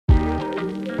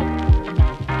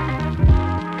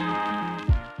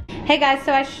Hey guys,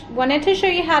 so I wanted to show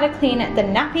you how to clean the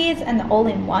nappies and the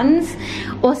all-in-ones.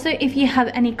 Also, if you have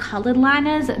any colored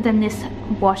liners, then this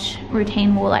wash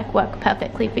routine will like work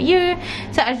perfectly for you.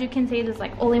 So as you can see, there's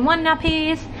like all-in-one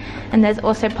nappies, and there's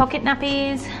also pocket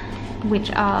nappies, which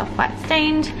are quite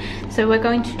stained. So we're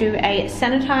going to do a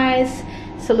Sanitise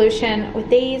solution with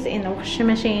these in the washing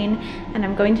machine, and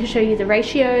I'm going to show you the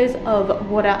ratios of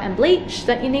water and bleach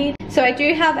that you need. So I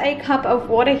do have a cup of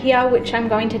water here, which I'm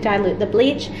going to dilute the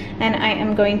bleach, and I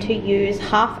am going to use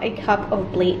half a cup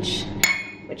of bleach,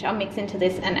 which I'll mix into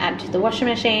this and add to the washing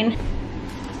machine.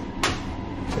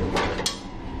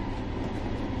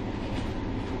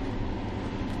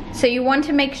 So you want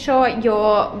to make sure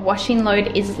your washing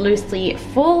load is loosely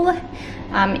full.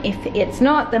 If it's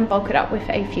not, then bulk it up with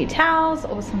a few towels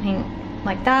or something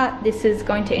like that. This is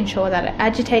going to ensure that it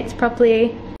agitates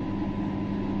properly.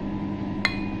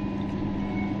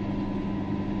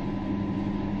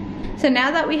 So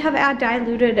now that we have our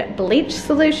diluted bleach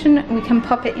solution, we can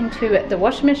pop it into the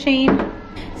washing machine.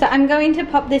 So I'm going to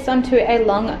pop this onto a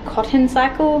long cotton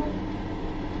cycle.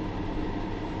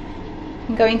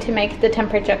 I'm going to make the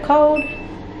temperature cold.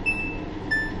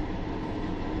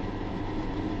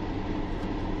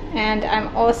 And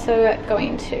I'm also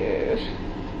going to,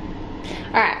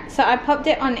 alright, so I popped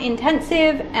it on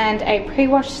intensive and a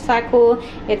pre-wash cycle.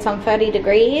 It's on 30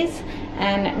 degrees.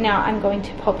 And now I'm going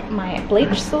to pop my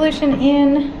bleach solution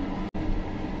in.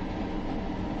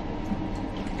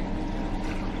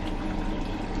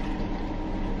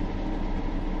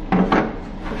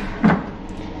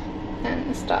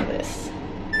 And start this.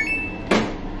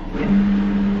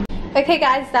 Okay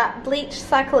guys, that bleach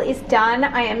cycle is done.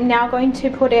 I am now going to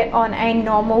put it on a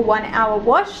normal 1 hour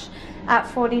wash at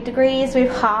 40 degrees with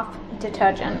half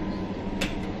detergent.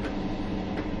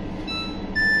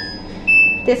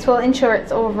 This will ensure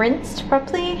it's all rinsed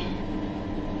properly.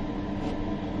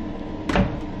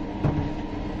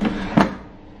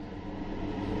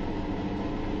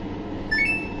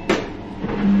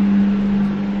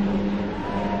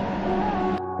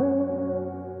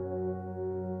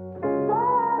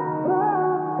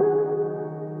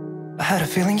 I had a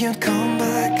feeling you'd come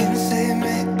back and save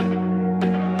me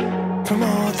from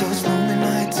all those lonely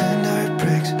nights and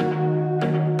heartbreaks.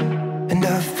 And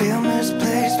I feel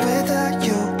misplaced without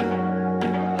you.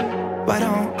 Why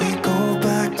don't we go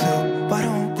back to, why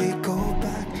don't we go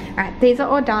back? Alright, these are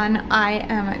all done. I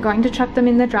am going to chuck them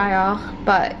in the dryer,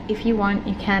 but if you want,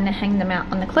 you can hang them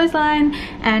out on the clothesline,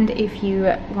 and if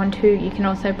you want to, you can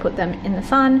also put them in the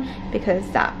sun, because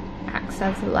that acts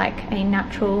as like a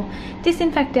natural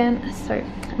disinfectant. So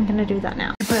I'm gonna do that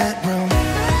now. Bedroom.